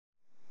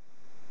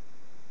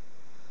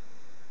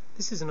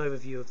This is an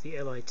overview of the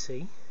LIT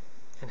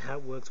and how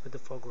it works with the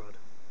FOGRod.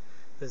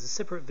 There's a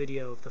separate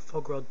video of the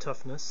FOGRod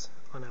toughness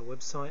on our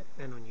website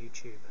and on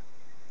YouTube.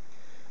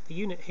 The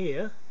unit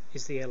here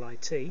is the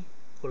LIT,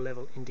 or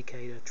Level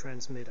Indicator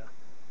Transmitter.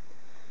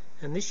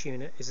 And this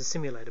unit is a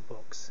simulator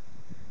box.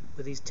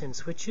 With these 10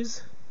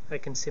 switches, I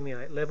can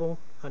simulate level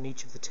on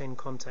each of the 10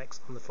 contacts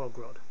on the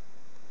FOGRod.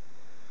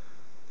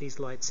 These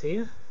lights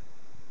here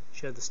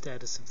show the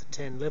status of the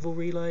 10 level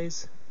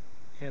relays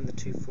and the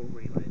 2 fault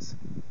relays.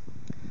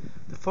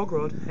 The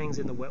FOGRod hangs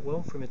in the wet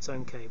well from its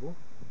own cable,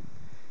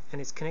 and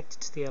it's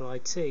connected to the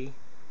LIT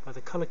by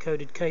the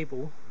color-coded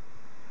cable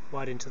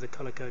wired into the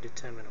color-coded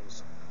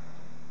terminals.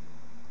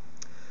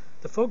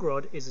 The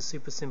FOGRod is a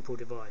super simple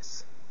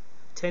device.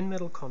 10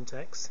 metal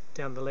contacts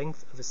down the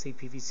length of a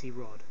CPVC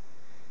rod,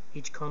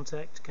 each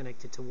contact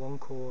connected to one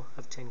core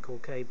of 10-core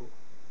cable.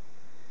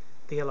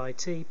 The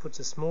LIT puts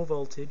a small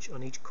voltage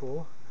on each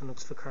core and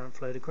looks for current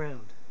flow to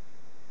ground.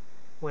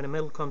 When a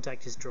metal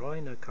contact is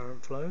dry, no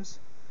current flows.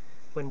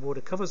 When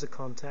water covers a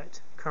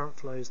contact, current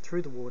flows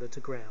through the water to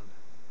ground.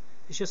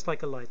 It's just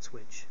like a light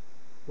switch,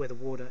 where the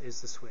water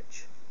is the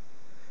switch.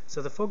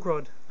 So the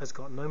FOGRod has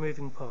got no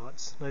moving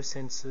parts, no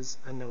sensors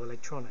and no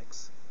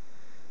electronics.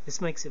 This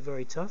makes it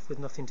very tough with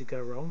nothing to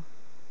go wrong,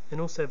 and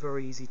also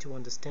very easy to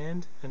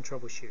understand and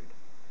troubleshoot.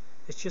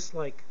 It's just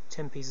like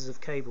 10 pieces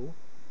of cable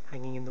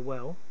hanging in the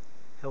well,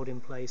 held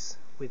in place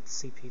with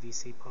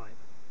CPVC pipe.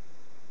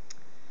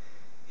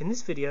 In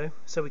this video,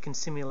 so we can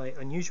simulate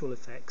unusual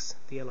effects,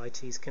 the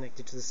LIT is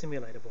connected to the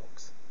simulator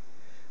box.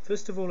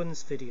 First of all, in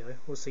this video,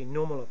 we'll see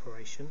normal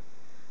operation,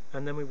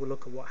 and then we will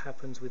look at what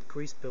happens with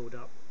grease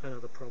buildup and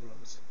other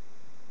problems.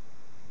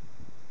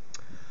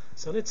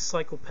 So let's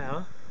cycle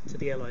power to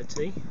the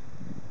LIT,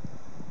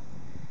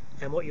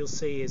 and what you'll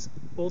see is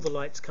all the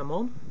lights come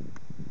on,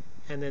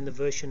 and then the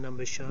version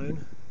number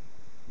shown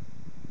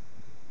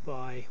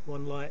by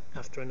one light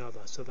after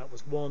another. So that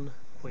was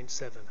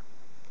 1.7.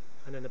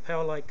 And then the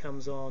power light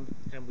comes on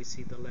and we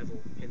see the level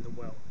in the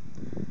well.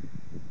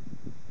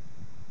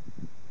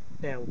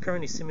 Now we're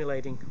currently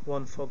simulating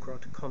one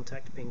FOGRod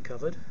contact being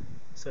covered,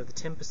 so the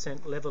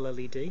 10% level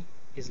LED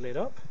is lit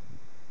up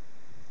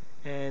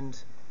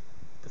and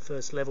the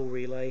first level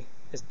relay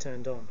is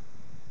turned on.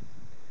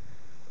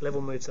 Level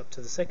moves up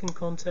to the second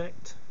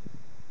contact,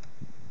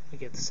 we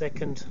get the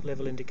second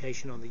level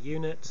indication on the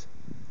unit,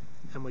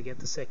 and we get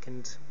the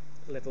second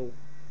level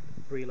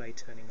relay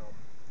turning on.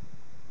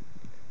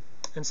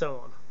 And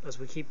so on. As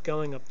we keep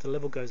going up, the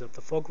level goes up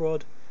the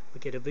FOGRod, we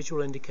get a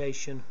visual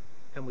indication,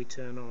 and we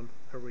turn on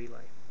a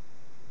relay.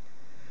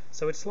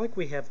 So it's like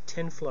we have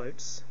 10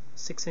 floats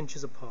 6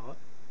 inches apart,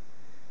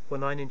 or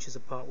 9 inches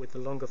apart with the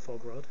longer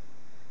FOGRod,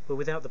 but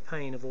without the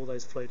pain of all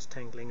those floats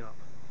tangling up.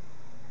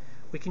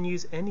 We can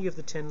use any of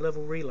the 10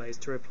 level relays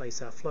to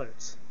replace our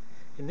floats.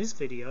 In this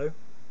video,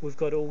 we've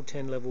got all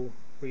 10 level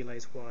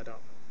relays wired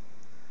up,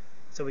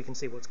 so we can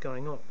see what's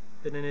going on.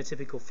 But in a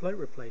typical float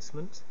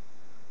replacement,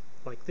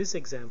 like this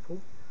example,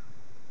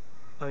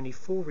 only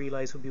 4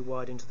 relays will be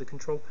wired into the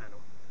control panel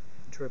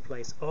to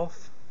replace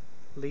off,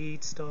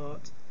 lead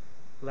start,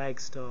 lag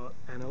start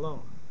and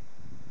alarm.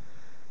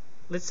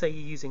 Let's say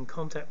you're using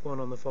contact 1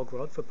 on the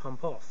FOGRod for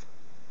pump off.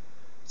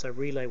 So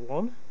relay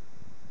 1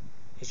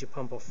 is your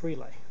pump off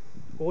relay.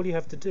 All you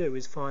have to do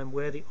is find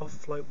where the off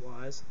float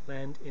wires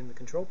land in the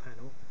control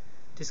panel,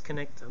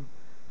 disconnect them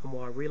and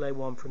wire relay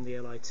 1 from the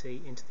LIT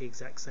into the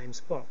exact same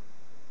spot.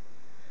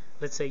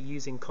 Let's say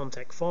using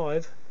contact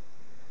 5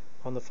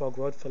 on the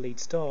FOGRod for lead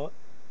start,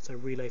 so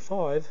relay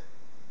 5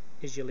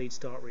 is your lead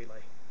start relay.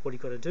 What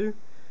you've got to do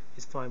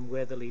is find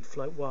where the lead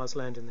float wires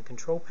land in the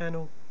control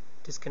panel,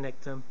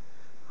 disconnect them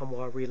and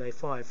wire relay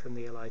 5 from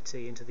the LIT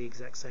into the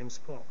exact same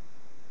spot.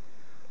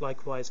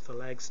 Likewise for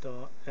lag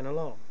start and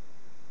alarm.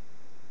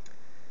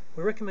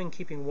 We recommend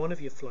keeping one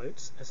of your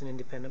floats as an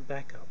independent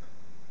backup,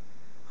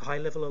 a high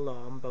level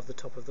alarm above the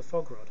top of the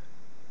FOGRod.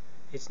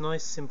 It's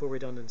nice simple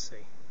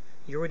redundancy.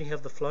 You already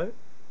have the float,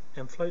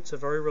 and floats are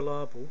very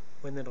reliable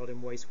when they're not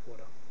in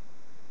wastewater.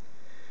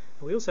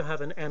 We also have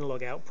an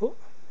analog output.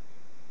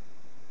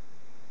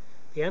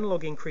 The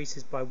analog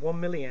increases by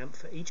 1 milliamp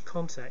for each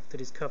contact that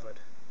is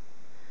covered.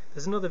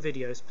 There's another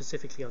video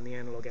specifically on the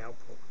analog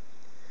output.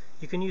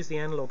 You can use the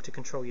analog to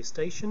control your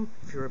station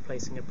if you're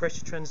replacing a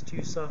pressure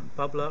transducer,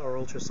 bubbler or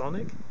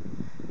ultrasonic.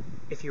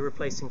 If you're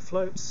replacing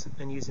floats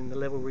and using the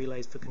level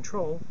relays for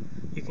control,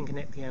 you can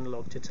connect the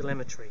analog to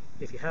telemetry,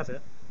 if you have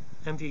it,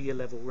 and view your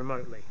level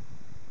remotely.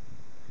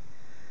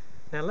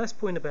 Now, last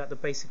point about the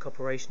basic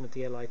operation of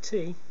the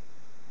LIT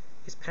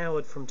is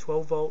powered from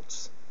 12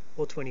 volts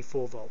or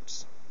 24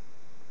 volts.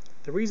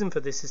 The reason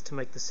for this is to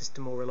make the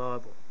system more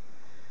reliable.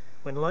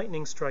 When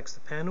lightning strikes the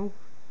panel,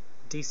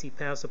 the DC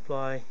power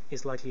supply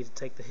is likely to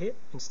take the hit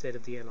instead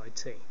of the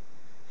LIT,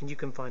 and you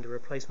can find a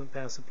replacement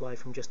power supply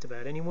from just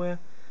about anywhere,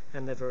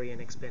 and they're very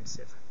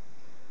inexpensive.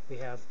 We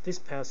have this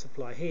power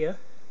supply here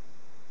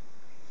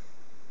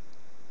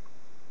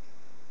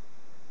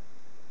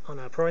on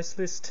our price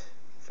list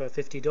for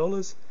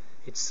 $50.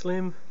 It's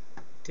slim,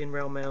 tin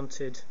rail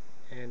mounted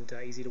and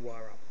easy to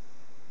wire up.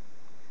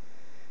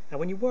 Now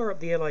when you wire up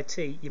the LIT,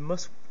 you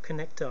must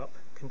connect up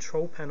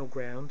control panel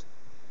ground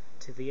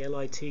to the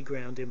LIT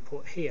ground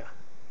input here.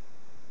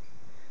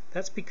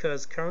 That's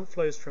because current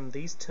flows from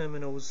these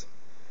terminals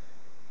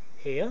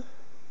here,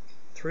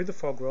 through the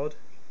FOGRod,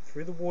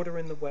 through the water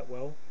in the wet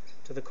well,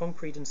 to the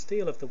concrete and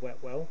steel of the wet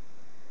well,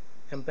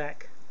 and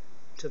back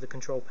to the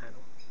control panel.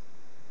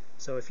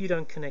 So if you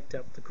don't connect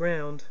up the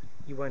ground,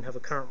 you won't have a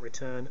current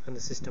return and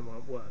the system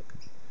won't work.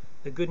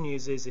 The good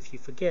news is if you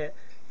forget,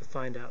 you'll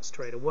find out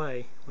straight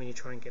away when you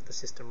try and get the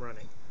system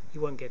running.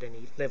 You won't get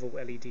any level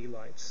LED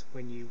lights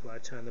when you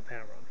turn the power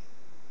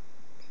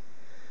on.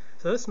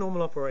 So that's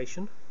normal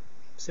operation,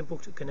 simple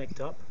to connect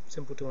up,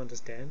 simple to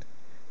understand.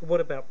 But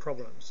what about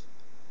problems?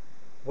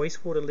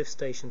 Wastewater lift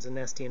stations are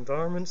nasty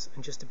environments,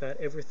 and just about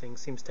everything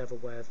seems to have a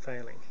way of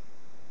failing.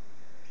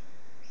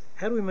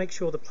 How do we make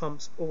sure the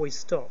pumps always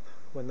stop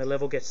when the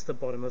level gets to the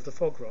bottom of the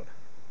FOGRod?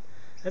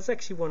 That's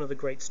actually one of the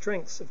great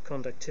strengths of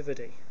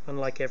conductivity,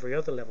 unlike every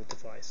other level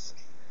device.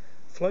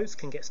 Floats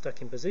can get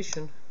stuck in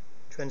position,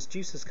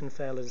 transducers can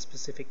fail at a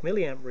specific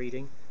milliamp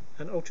reading,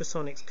 and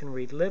ultrasonics can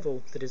read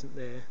level that isn't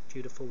there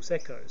due to false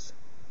echoes.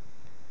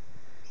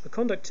 For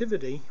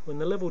conductivity, when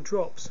the level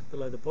drops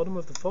below the bottom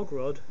of the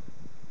FOGRod,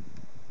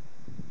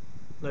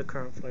 no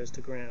current flows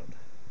to ground.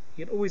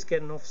 You'd always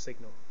get an off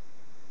signal.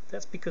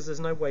 That's because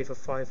there's no way for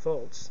 5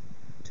 volts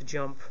to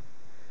jump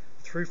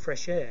through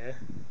fresh air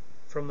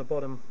from the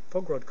bottom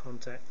FOGRod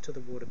contact to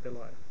the water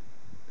below.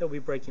 That will be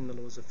breaking the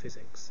laws of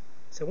physics.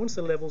 So once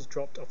the level's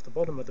dropped off the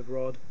bottom of the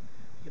rod,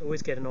 you'll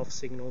always get an off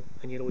signal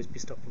and you'll always be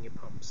stopping your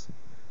pumps.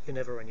 You'll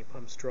never run your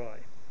pumps dry.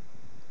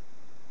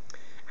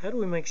 How do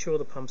we make sure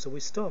the pumps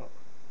always stop?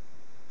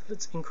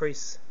 Let's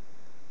increase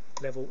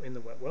level in the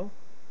wet well.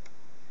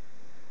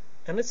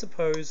 And let's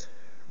suppose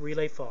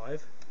relay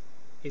 5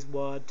 is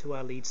wired to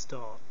our lead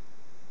start.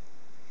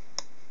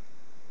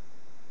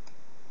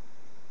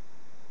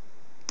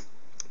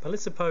 But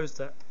let's suppose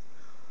that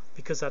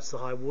because that's the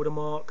high water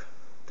mark,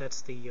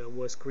 that's the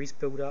worst grease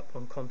buildup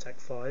on contact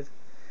 5,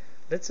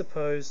 let's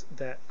suppose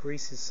that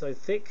grease is so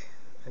thick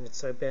and it's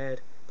so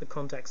bad the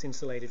contact's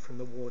insulated from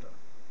the water.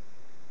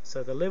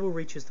 So the level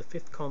reaches the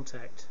 5th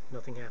contact,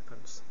 nothing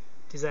happens.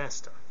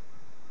 Disaster.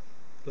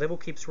 Level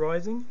keeps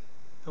rising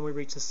and we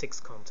reach the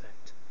 6th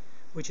contact,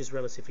 which is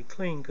relatively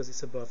clean because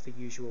it's above the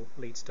usual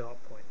lead start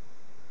point.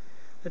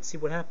 Let's see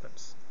what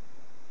happens.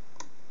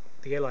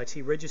 The LIT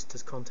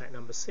registers contact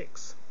number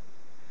 6.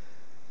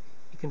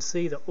 You can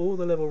see that all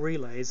the level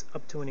relays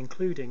up to and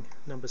including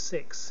number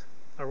 6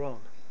 are on.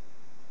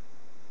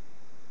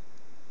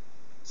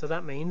 So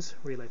that means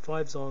relay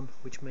 5's on,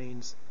 which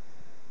means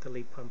the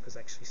lead pump has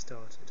actually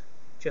started,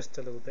 just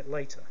a little bit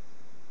later.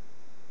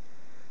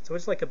 So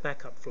it's like a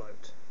backup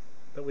float,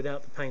 but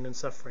without the pain and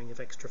suffering of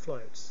extra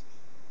floats.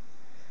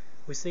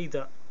 We see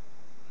that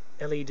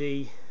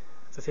LED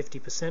for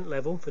 50%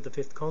 level for the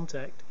 5th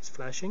contact is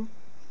flashing,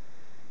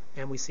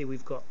 and we see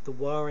we've got the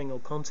wiring or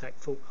contact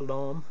fault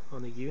alarm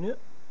on the unit,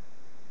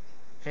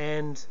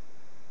 and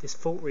this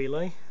fault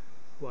relay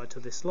wired to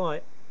this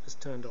light is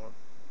turned on.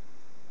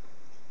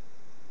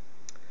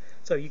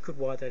 So you could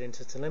wire that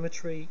into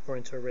telemetry or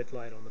into a red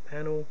light on the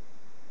panel,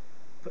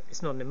 but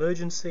it's not an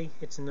emergency,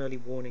 it's an early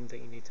warning that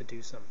you need to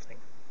do something.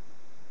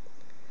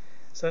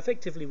 So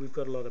effectively we've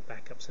got a lot of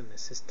backups in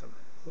this system.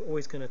 We're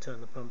always going to turn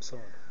the pumps on.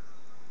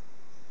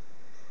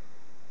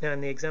 Now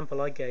in the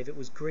example I gave, it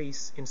was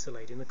grease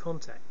insulating the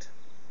contact.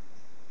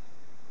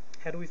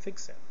 How do we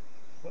fix it?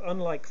 Well,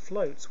 unlike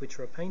floats, which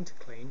are a pain to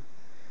clean,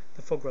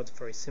 the FOGRod's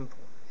very simple.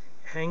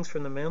 It hangs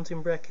from the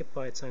mounting bracket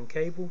by its own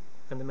cable,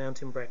 and the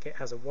mounting bracket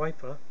has a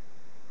wiper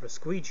or a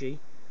squeegee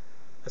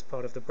as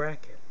part of the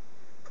bracket.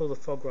 Pull the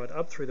FOGRod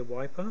up through the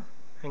wiper,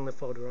 hang the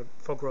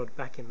FOGRod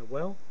back in the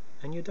well,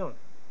 and you're done.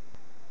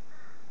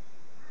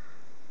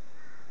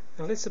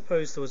 Now let's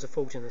suppose there was a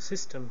fault in the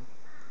system,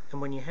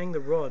 and when you hang the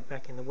rod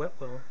back in the wet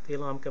well, the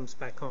alarm comes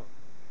back on.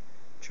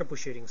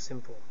 Troubleshooting's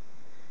simple.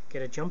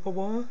 Get a jumper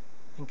wire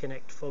and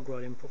connect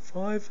FOGRod input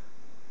 5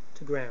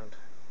 to ground.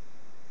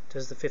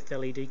 Does the 5th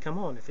LED come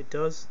on? If it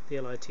does, the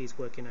LIT is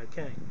working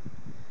okay.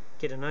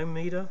 Get an ohm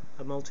meter,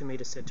 a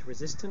multimeter set to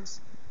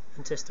resistance,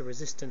 and test the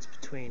resistance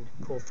between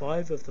core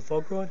 5 of the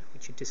FOGRod,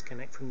 which you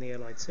disconnect from the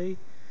LIT,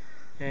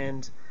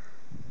 and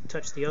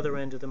touch the other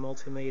end of the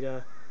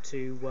multimeter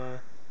to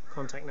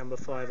contact number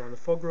 5 on the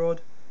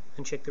FOGRod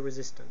and check the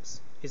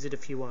resistance. Is it a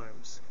few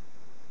ohms?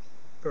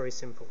 Very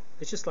simple.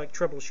 It's just like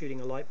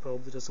troubleshooting a light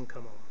bulb that doesn't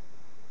come on.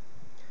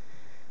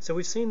 So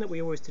we've seen that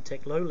we always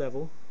detect low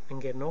level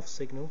and get an off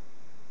signal,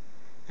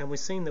 and we've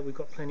seen that we've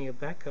got plenty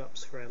of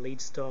backups for our lead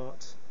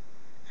start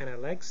and our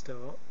lag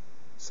start,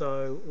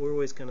 so we're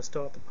always going to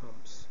start the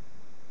pumps.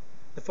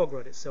 The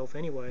FOGRod itself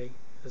anyway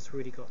has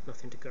really got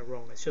nothing to go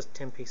wrong. It's just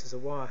 10 pieces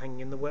of wire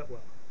hanging in the wet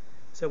well,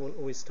 so we'll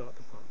always start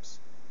the pumps.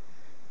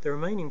 The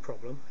remaining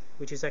problem,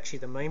 which is actually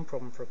the main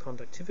problem for a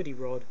conductivity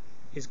rod,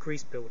 is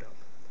grease buildup.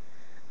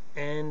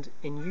 And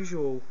in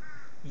usual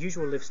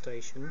lift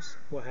stations,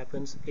 what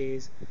happens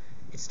is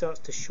it starts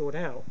to short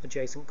out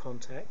adjacent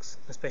contacts,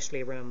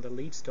 especially around the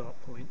lead start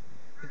point,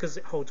 because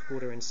it holds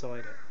water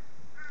inside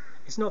it.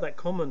 It's not that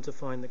common to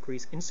find that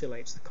grease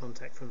insulates the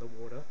contact from the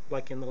water,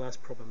 like in the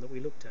last problem that we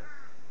looked at.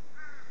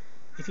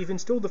 If you've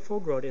installed the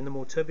FOGRod in the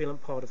more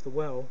turbulent part of the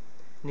well,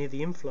 near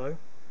the inflow,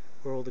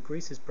 where all the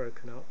grease is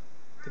broken up,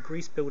 the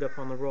grease buildup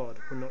on the rod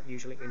will not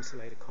usually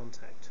insulate a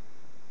contact.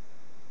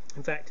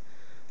 In fact,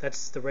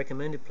 that's the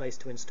recommended place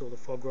to install the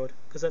FOGRod,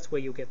 because that's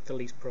where you'll get the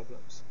least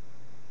problems.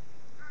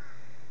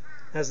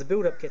 As the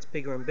buildup gets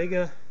bigger and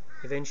bigger,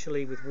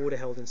 eventually with water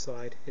held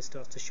inside, it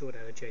starts to short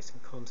out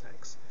adjacent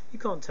contacts. You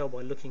can't tell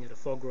by looking at a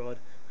FOGRod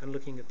and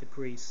looking at the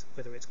grease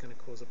whether it's going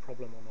to cause a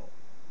problem or not.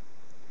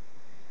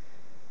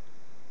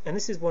 And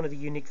this is one of the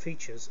unique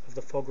features of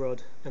the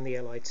FOGRod and the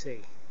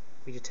LIT.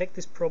 We detect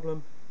this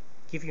problem,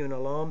 give you an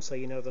alarm so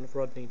you know the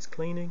rod needs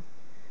cleaning,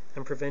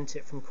 and prevent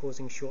it from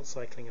causing short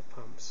cycling of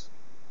pumps.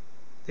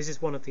 This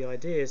is one of the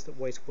ideas that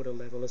Wastewater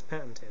Level has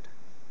patented.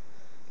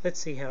 Let's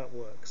see how it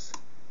works.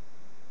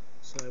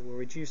 So we'll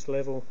reduce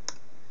level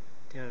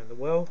down in the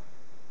well,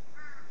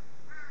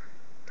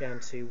 down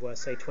to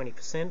say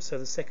 20%, so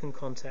the second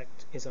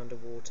contact is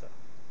underwater.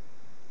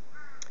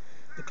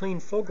 The clean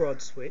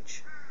FOGRod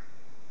switch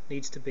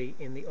needs to be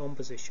in the on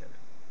position.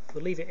 If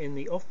we leave it in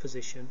the off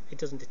position, it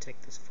doesn't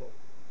detect this fault.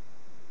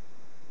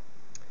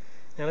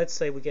 Now let's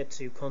say we get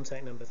to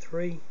contact number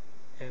 3,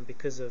 and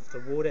because of the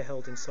water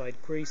held inside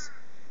grease,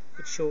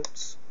 it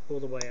shorts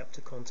all the way up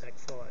to contact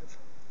 5.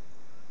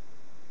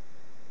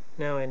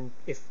 Now,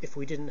 if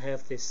we didn't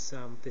have this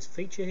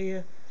feature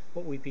here,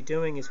 what we'd be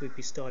doing is we'd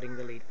be starting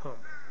the lead pump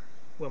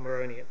when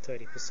we're only at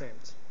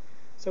 30%.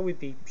 So we'd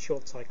be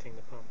short cycling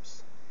the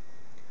pumps.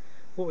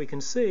 What we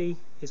can see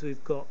is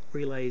we've got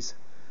relay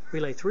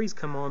 3's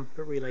come on,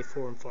 but relay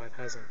 4 and 5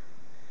 hasn't.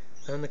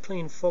 And the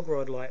clean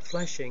FOGRod light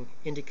flashing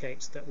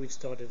indicates that we've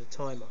started a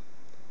timer.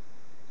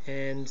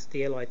 And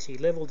the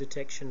LIT level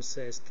detection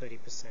says 30%.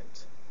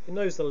 It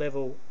knows the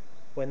level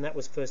when that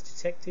was first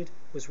detected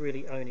was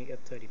really only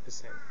at 30%.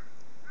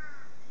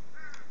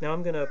 Now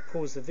I'm going to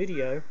pause the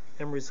video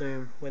and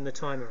resume when the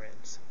timer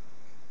ends.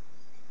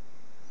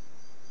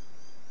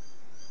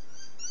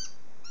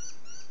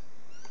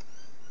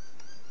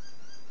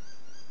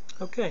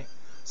 Okay,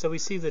 so we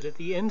see that at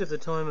the end of the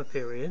timer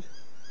period,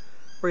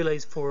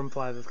 relays 4 and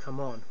 5 have come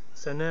on.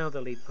 So now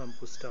the lead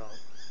pump will start.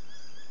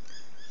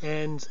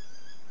 And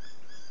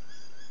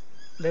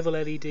level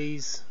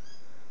LEDs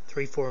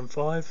 3, 4 and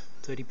 5,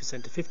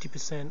 30% to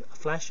 50% are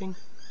flashing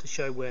to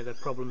show where the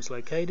problem's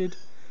located.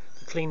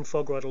 The clean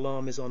FOGRod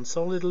alarm is on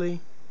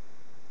solidly,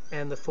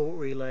 and the fault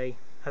relay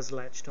has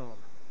latched on.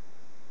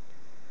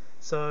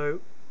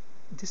 So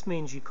this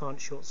means you can't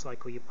short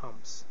cycle your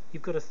pumps.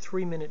 You've got a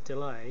 3-minute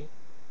delay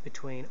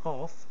between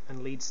off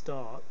and lead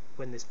start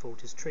when this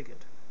fault is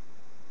triggered.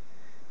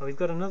 Now we've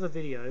got another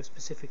video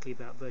specifically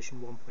about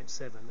version 1.7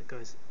 that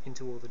goes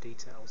into all the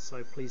details,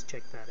 so please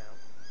check that out.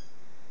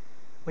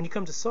 When you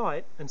come to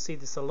site and see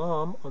this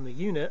alarm on the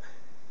unit,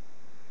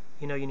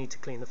 you know you need to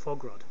clean the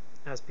FOGRod.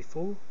 As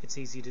before, it's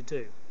easy to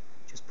do.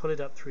 Just pull it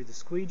up through the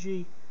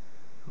squeegee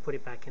and put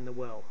it back in the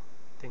well.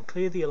 Then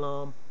clear the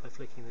alarm by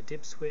flicking the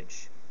dip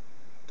switch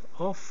to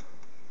off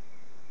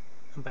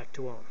and back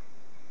to on.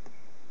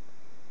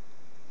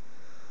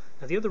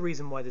 Now the other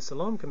reason why this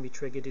alarm can be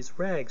triggered is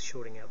rags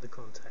shorting out the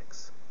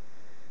contacts.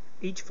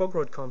 Each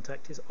FOGRod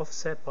contact is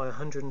offset by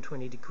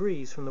 120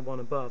 degrees from the one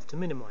above to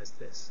minimize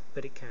this,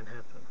 but it can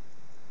happen.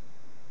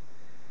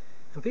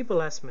 And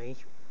people ask me,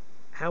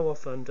 how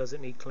often does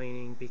it need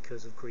cleaning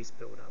because of grease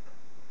buildup?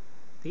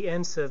 The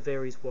answer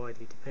varies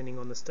widely depending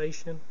on the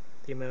station,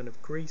 the amount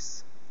of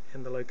grease,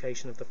 and the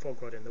location of the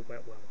FOGRod in the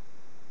wet well.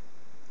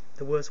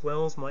 The worst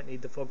wells might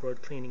need the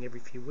FOGRod cleaning every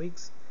few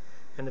weeks,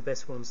 and the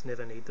best ones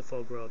never need the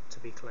FOGRod to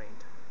be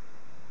cleaned.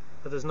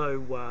 But there's no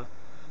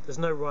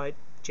right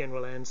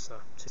general answer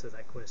to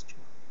that question.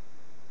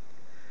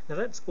 Now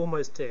that's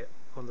almost it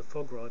on the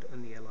FOGRod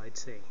and the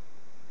LIT.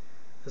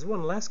 There's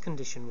one last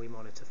condition we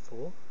monitor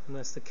for, and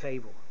that's the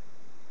cable.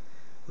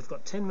 We've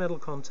got 10 metal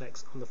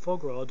contacts on the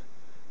FOGRod,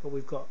 but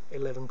we've got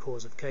 11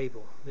 cores of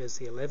cable. There's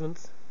the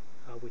 11th,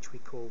 which we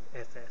call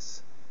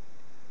FS.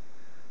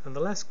 And the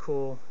last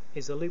core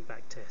is a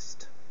loopback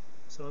test.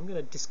 So I'm going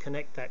to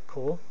disconnect that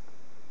core.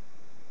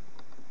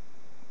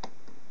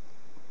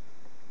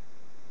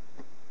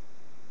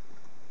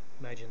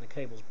 Imagine the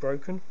cable's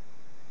broken.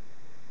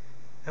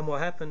 And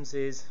what happens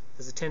is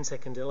there's a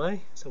 10-second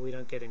delay, so we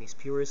don't get any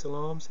spurious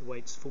alarms. It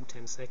waits full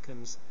 10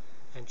 seconds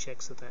and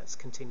checks that that's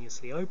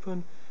continuously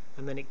open,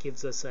 and then it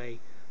gives us a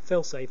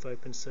fail-safe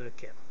open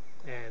circuit.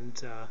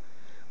 And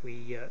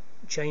we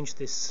change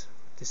this.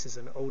 This is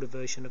an older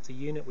version of the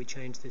unit. We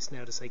change this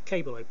now to say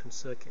cable open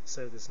circuit,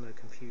 so there's no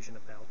confusion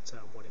about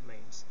what it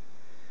means.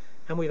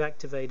 And we've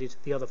activated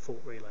the other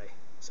fault relay,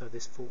 so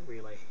this fault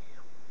relay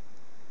here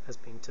has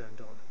been turned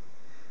on.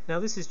 Now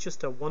this is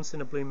just a once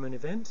in a blue moon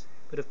event,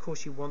 but of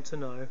course you want to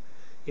know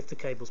if the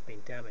cable's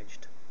been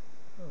damaged.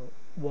 I'll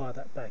wire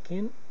that back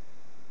in.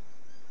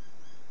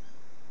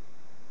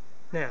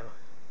 Now,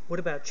 what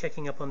about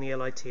checking up on the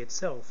LIT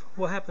itself?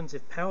 What happens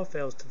if power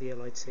fails to the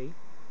LIT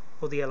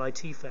or the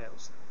LIT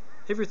fails?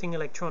 Everything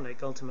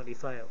electronic ultimately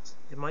fails.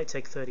 It might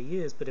take 30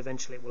 years, but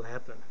eventually it will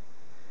happen.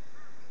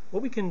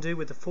 What we can do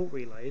with the fault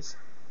relays,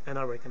 and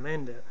I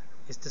recommend it,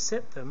 is to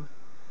set them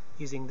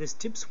using this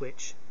dip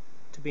switch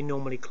to be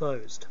normally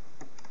closed.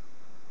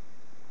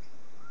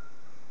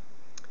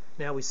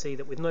 Now we see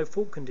that with no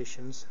fault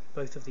conditions,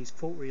 both of these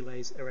fault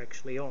relays are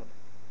actually on.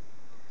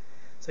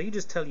 So you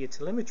just tell your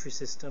telemetry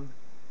system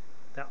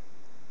that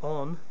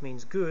on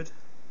means good,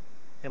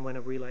 and when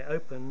a relay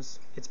opens,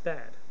 it's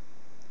bad.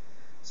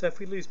 So if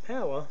we lose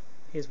power,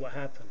 here's what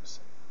happens.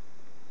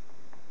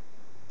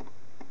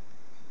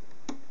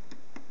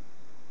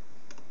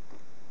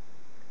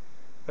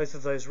 Both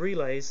of those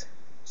relays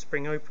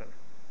spring open.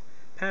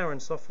 Power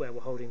and software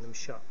were holding them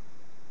shut.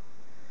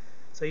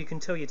 So you can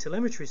tell your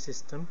telemetry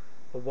system,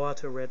 a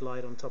white or red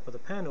light on top of the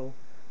panel,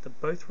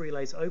 that both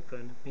relays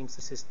open means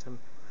the system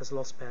has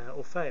lost power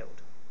or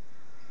failed.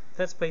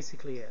 That's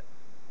basically it.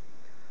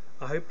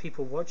 I hope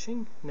people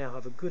watching now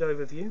have a good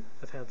overview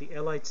of how the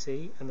LIT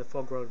and the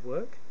FOGRod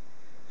work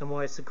and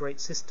why it's a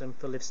great system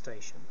for lift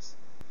stations.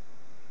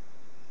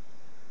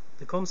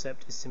 The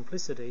concept is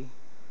simplicity,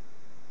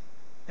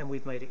 and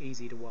we've made it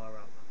easy to wire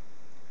up.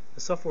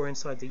 The software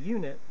inside the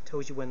unit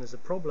tells you when there's a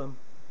problem,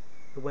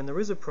 but when there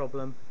is a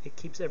problem, it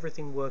keeps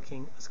everything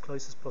working as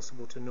close as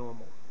possible to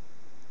normal.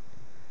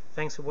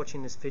 Thanks for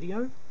watching this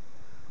video.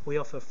 We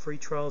offer free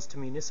trials to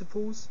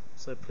municipals,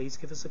 so please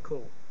give us a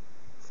call.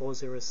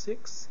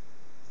 406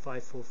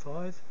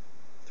 545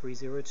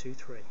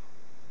 3023.